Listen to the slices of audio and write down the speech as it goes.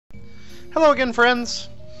Hello again, friends.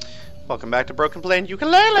 Welcome back to Broken Plane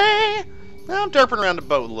Yooka-Laylee. Now I'm derping around the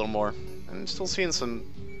boat a little more. I'm still seeing some...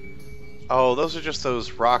 Oh, those are just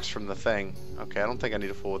those rocks from the thing. Okay, I don't think I need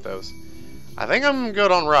to fool with those. I think I'm good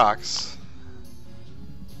on rocks.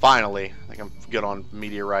 Finally. I think I'm good on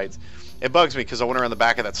meteorites. It bugs me because I went around the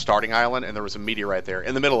back of that starting island and there was a meteorite there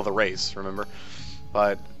in the middle of the race, remember?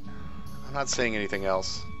 But I'm not seeing anything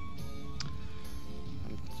else.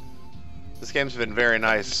 This game's been very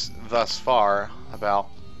nice thus far about...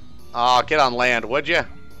 Oh, get on land, would you?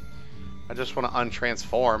 I just want to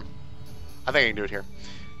untransform. I think I can do it here.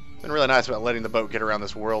 It's been really nice about letting the boat get around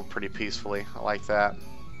this world pretty peacefully. I like that.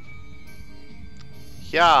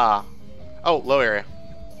 Yeah. Oh, low area.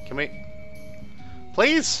 Can we...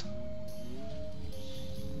 Please?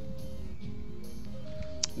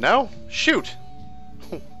 No? Shoot!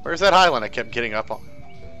 Where's that island I kept getting up on?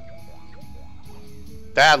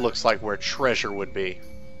 That looks like where treasure would be.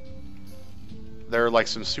 There are like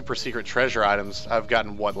some super secret treasure items. I've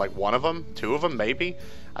gotten, what, like one of them? Two of them, maybe?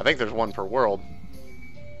 I think there's one per world.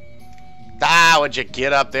 Ah, would you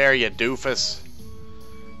get up there, you doofus?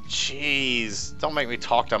 Jeez. Don't make me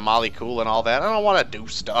talk to Molly Cool and all that. I don't want to do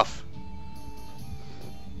stuff.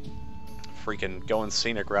 Freaking going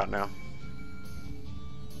scenic route now.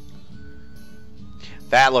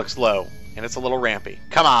 That looks low. And it's a little rampy.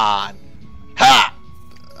 Come on! Ha!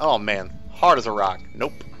 Oh man, hard as a rock.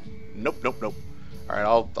 Nope. Nope, nope, nope.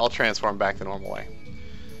 Alright, I'll transform back the normal way.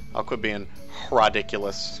 I'll quit being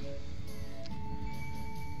ridiculous.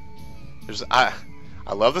 I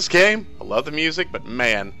love this game, I love the music, but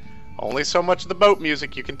man, only so much of the boat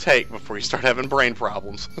music you can take before you start having brain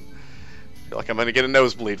problems. I feel like I'm gonna get a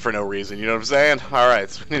nosebleed for no reason, you know what I'm saying? Alright,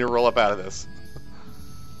 so we need to roll up out of this.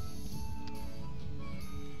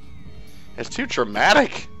 It's too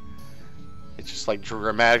dramatic. It's just like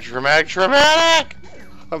dramatic, dramatic, dramatic!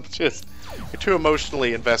 I'm just... You're too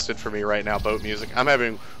emotionally invested for me right now, boat music. I'm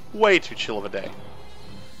having way too chill of a day.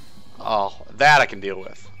 Oh, that I can deal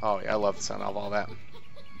with. Oh, yeah, I love the sound of all that.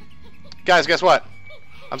 Guys, guess what?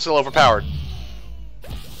 I'm still overpowered.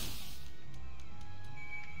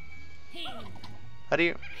 How do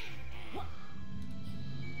you...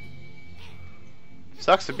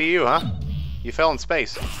 Sucks to be you, huh? You fell in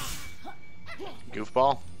space.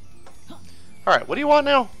 Goofball. Alright, what do you want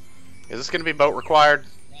now? Is this going to be boat required?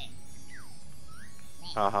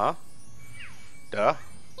 Uh-huh. Duh.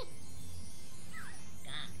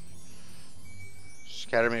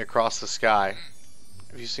 Scatter me across the sky.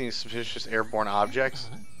 Have you seen suspicious airborne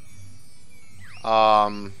objects?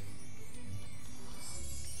 Oh,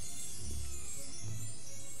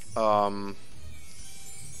 the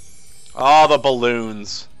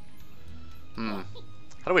balloons. How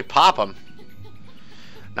do we pop them?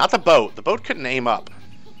 Not the boat. The boat couldn't aim up.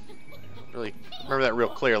 Really remember that real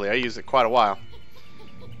clearly. I used it quite a while.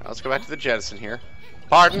 Right, let's go back to the jettison here.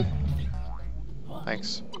 Pardon?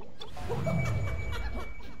 Thanks.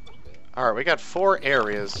 Alright, we got 4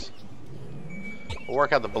 areas. We'll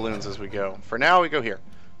work out the balloons as we go. For now, we go here.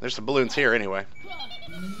 There's some balloons here anyway.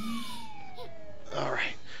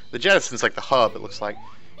 Alright. The jettison's like the hub, it looks like.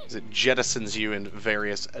 Because it jettisons you in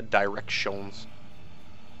various directions.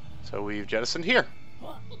 So we've jettisoned here.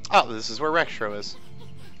 Oh, this is where Rextro is.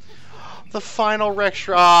 The final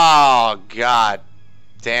Rextro. Oh, God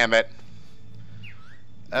damn it.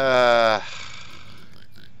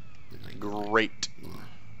 Great.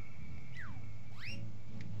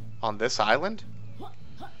 On this island?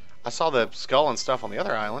 I saw the skull and stuff on the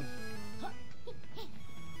other island.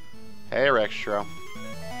 Hey, Rextro.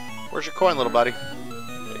 Where's your coin, little buddy?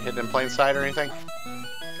 Hidden in plain sight or anything?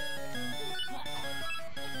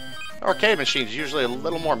 Arcade machine's usually a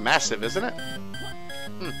little more massive, isn't it?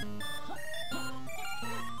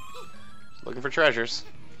 Looking for treasures.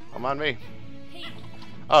 Come on me.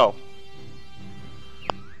 Oh.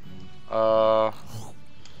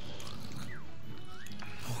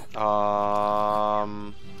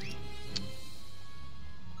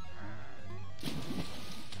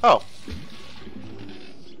 Oh.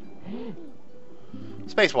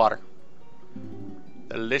 Space water.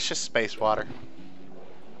 Delicious space water.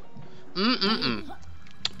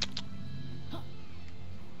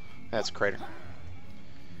 That's a crater.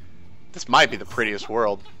 This might be the prettiest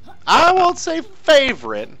world. I won't say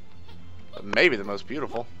favorite, but maybe the most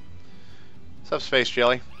beautiful. What's up, Space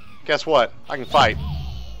Jelly? Guess what? I can fight.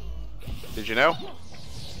 Did you know?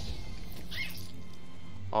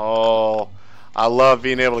 Oh, I love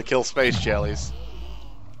being able to kill space jellies.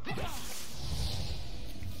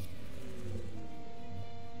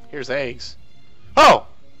 Here's eggs. Oh!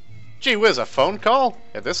 Gee whiz, a phone call?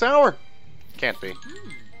 At this hour? Can't be.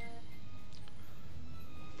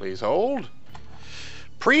 Please hold.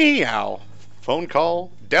 Pre-ow. Phone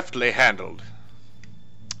call deftly handled.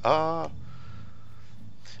 Okay,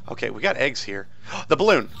 we got eggs here. The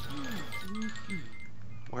balloon.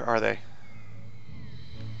 Where are they?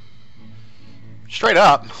 Straight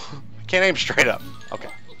up. I can't aim straight up. Okay.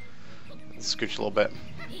 Let's scooch a little bit.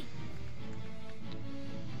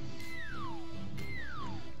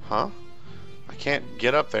 Huh? I can't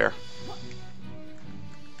get up there.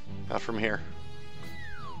 Not from here.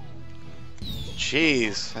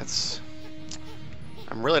 Jeez, that's...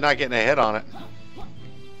 I'm really not getting a hit on it.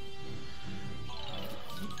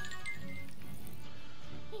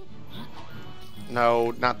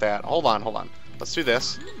 No, not that. Hold on, hold on. Let's do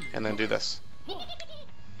this, and then do this.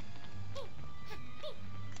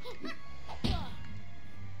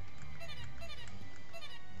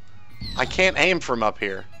 I can't aim from up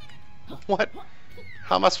here. What?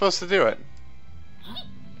 How am I supposed to do it?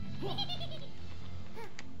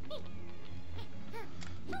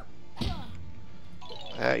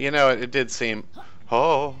 You know, it did seem...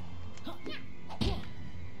 Oh.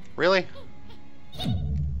 Really?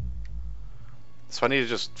 So I need to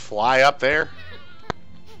just fly up there?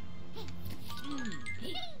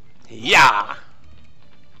 Yeah!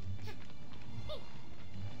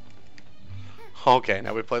 Okay,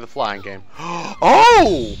 now we play the flying game.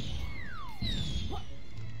 Oh!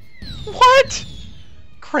 What?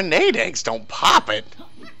 Grenade eggs don't pop it.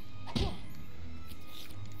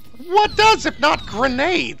 What does if not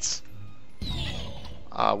grenades?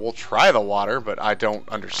 We'll try the water, but I don't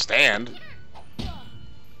understand. I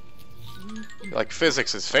feel like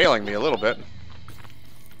physics is failing me a little bit.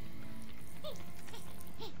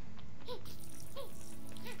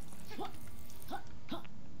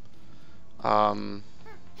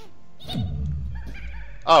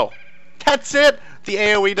 Oh, that's it? The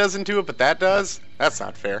AoE doesn't do it, but that does? That's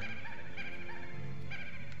not fair.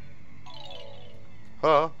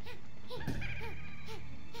 Oh.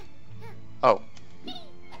 Oh.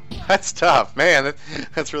 That's tough. Man,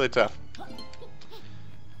 that's really tough.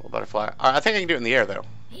 Little butterfly. I think I can do it in the air, though.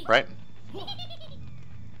 Right?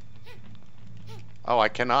 Oh, I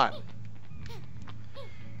cannot.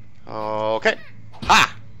 Okay.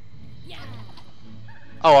 Ha!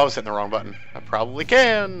 Oh, I was hitting the wrong button. I probably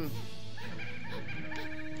can.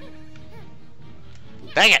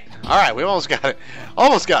 Dang it! Alright, we almost got it.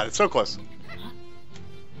 Almost got it. So close.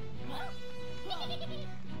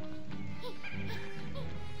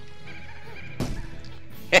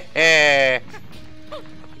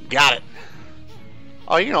 Got it.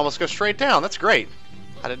 Oh, you can almost go straight down. That's great.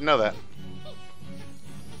 I didn't know that.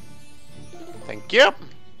 Thank you.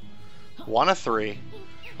 1 of 3.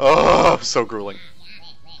 Oh, so grueling.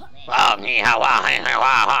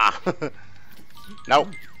 Nope.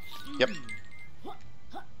 Yep.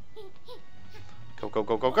 Go, go,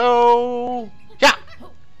 go, go, go. Yeah.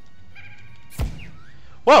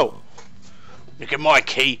 Whoa. You get my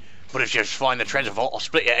key, but if you just find the treasure vault, I'll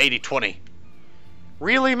split you 80-20.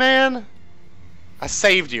 Really, man? I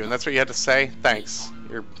saved you, and that's what you had to say? Thanks.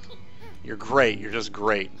 You're great. You're just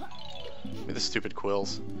great. Give me the stupid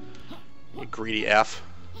quills. You greedy F.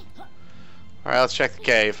 Alright, let's check the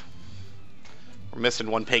cave. We're missing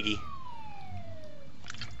one piggy.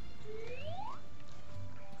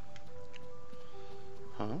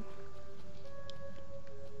 Huh?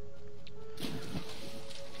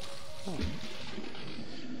 Oh.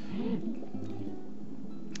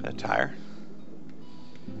 A tire.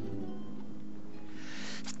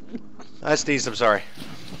 I sneezed, I'm sorry.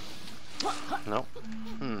 Nope.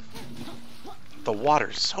 The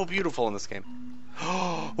water's so beautiful in this game.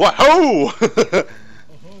 What? Ho!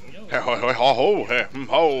 I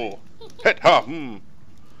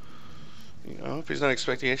hope he's not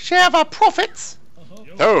expecting a share of our profits.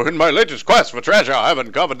 Oh, in my latest quest for treasure, I have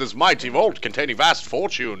uncovered this mighty vault containing vast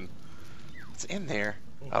fortune. What's in there?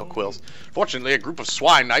 Oh, quills. Fortunately, a group of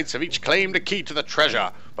swine knights have each claimed a key to the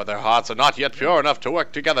treasure, but their hearts are not yet pure enough to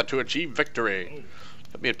work together to achieve victory.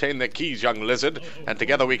 Let me obtain their keys, young lizard, and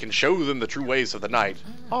together we can show them the true ways of the night.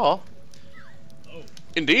 Oh.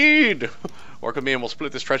 Indeed! Work with me and we'll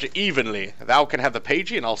split this treasure evenly. Thou can have the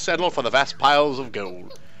pagey and I'll settle for the vast piles of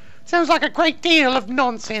gold. Sounds like a great deal of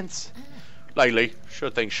nonsense. Laylee, sure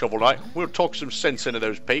thing, Shovel Knight. We'll talk some sense into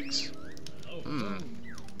those pigs.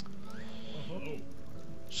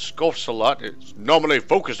 Scoffs a lot. It's normally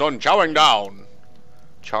focused on chowing down.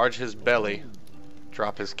 Charge his belly.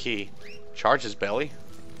 Drop his key. Charge his belly?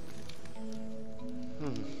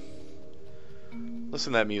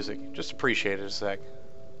 Listen to that music. Just appreciate it a sec.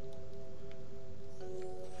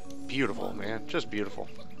 Beautiful, man. Just beautiful.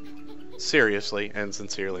 Seriously and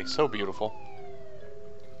sincerely. So beautiful.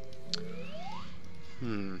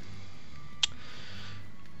 Hmm.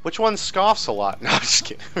 Which one scoffs a lot? No, I'm just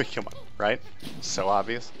kidding. Come on, right? So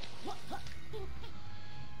obvious.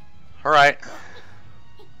 Alright.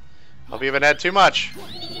 Hope you haven't had too much.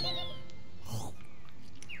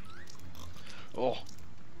 Oh.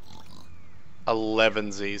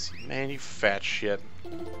 11 Z's. Man, you fat shit.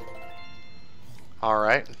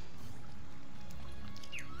 Alright.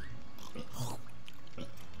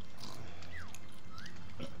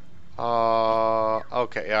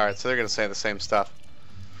 Okay, alright, so they're gonna say the same stuff.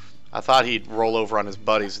 I thought he'd roll over on his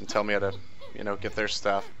buddies and tell me how to, you know, get their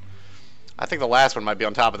stuff. I think the last one might be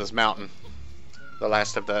on top of this mountain. The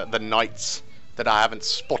last of the knights that I haven't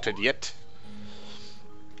spotted yet.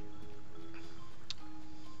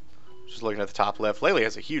 Just looking at the top left. Laylee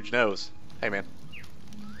has a huge nose. Hey, man.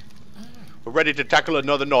 We're ready to tackle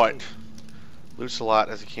another knight. Loots a lot,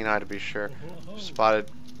 has a keen eye to be sure. Spotted.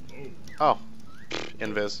 Oh.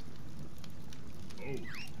 Invis.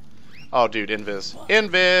 Oh, dude, Invis.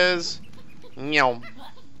 Invis! Meow.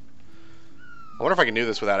 I wonder if I can do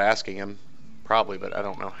this without asking him. Probably, but I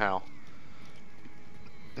don't know how.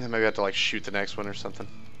 And then maybe I have to, like, shoot the next one or something.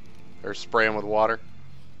 Or spray him with water.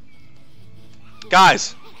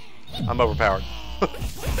 Guys! I'm overpowered.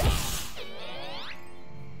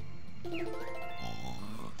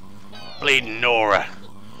 Bleeding Nora.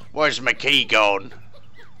 Where's my key gone?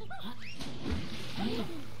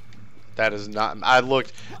 That is not... I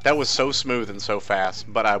looked... That was so smooth and so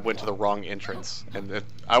fast, but I went to the wrong entrance. And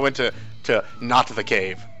I went to not the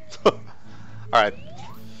cave. Alright.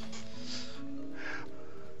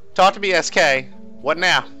 Talk to me, SK. What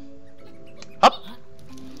now? Up!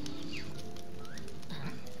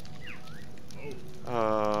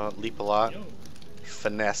 Leap a lot.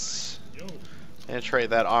 Finesse. Penetrate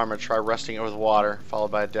that armor. Try rusting it with water,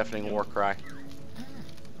 followed by a deafening war cry.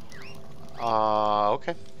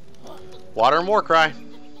 Okay. Water and war cry.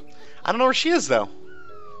 I don't know where she is, though.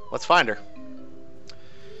 Let's find her.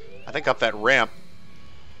 I think up that ramp.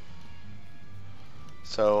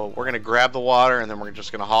 So we're going to grab the water, and then we're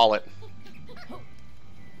just going to haul it.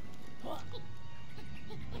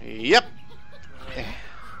 Yep.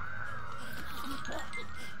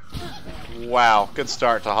 Wow, good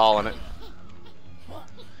start to hauling it.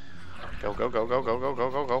 Go, go, go, go, go, go, go,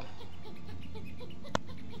 go, go.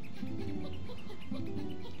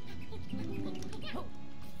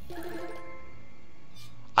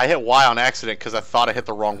 I hit Y on accident because I thought I hit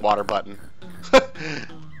the wrong water button.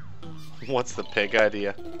 What's the pig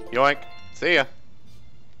idea? Yoink. See ya.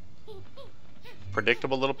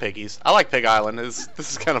 Predictable little piggies. I like Pig Island. This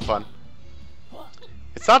is kind of fun.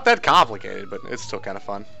 It's not that complicated, but it's still kind of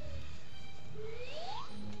fun.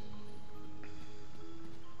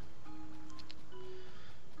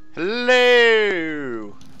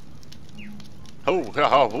 Hello! Ho, ha,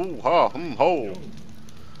 ha, hoo, ha, ho.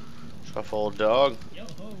 Truffle dog.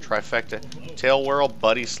 Trifecta. Tail whirl,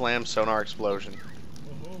 buddy slam, sonar explosion.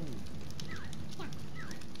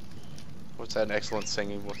 What's that excellent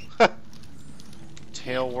singing?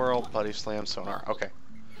 Tail whirl, buddy slam, sonar. Okay.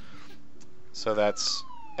 So that's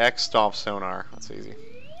X stomp sonar. That's easy.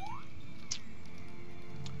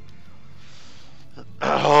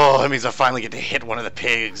 Oh, that means I finally get to hit one of the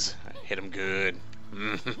pigs. Hit him good.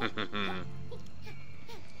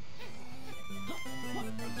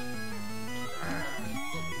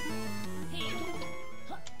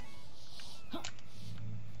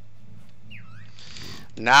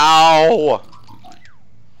 Now.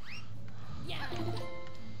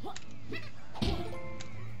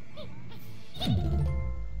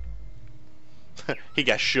 He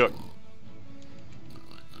got shook.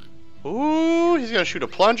 Ooh, he's gonna shoot a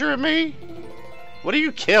plunger at me? What do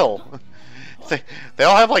you kill? They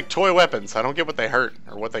all have like toy weapons. I don't get what they hurt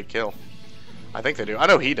or what they kill. I think they do. I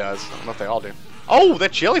know he does. I don't know if they all do. Oh,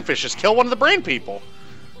 that jellyfish just killed one of the brain people.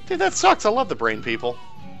 Dude, that sucks. I love the brain people.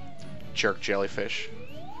 Jerk jellyfish.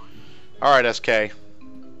 Alright, SK.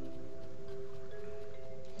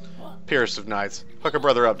 Pierce of Knights. Hook a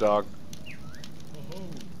brother up, dog.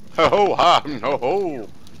 Ho ho ha ho ho.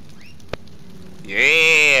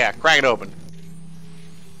 Yeah! Crack it open.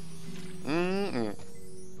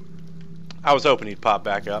 I was hoping he'd pop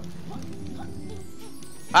back up.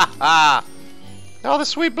 Ha ha! Oh, the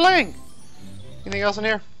sweet bling! Anything else in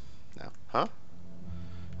here? No. Huh?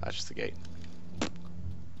 That's just the gate.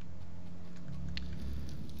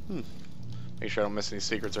 Make sure I don't miss any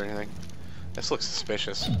secrets or anything. This looks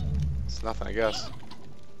suspicious. It's nothing, I guess.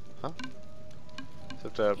 Huh?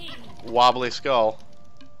 Except a wobbly skull.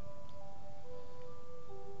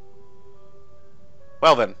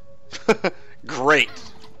 Well then. Great.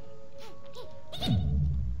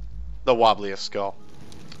 The wobbliest skull.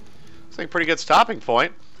 So like a pretty good stopping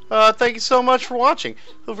point. Thank you so much for watching.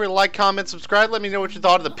 Feel free to like, comment, subscribe. Let me know what you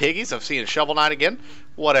thought of the piggies. I've seen Shovel Knight again.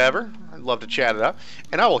 Whatever. I'd love to chat it up.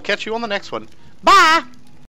 And I will catch you on the next one. Bye!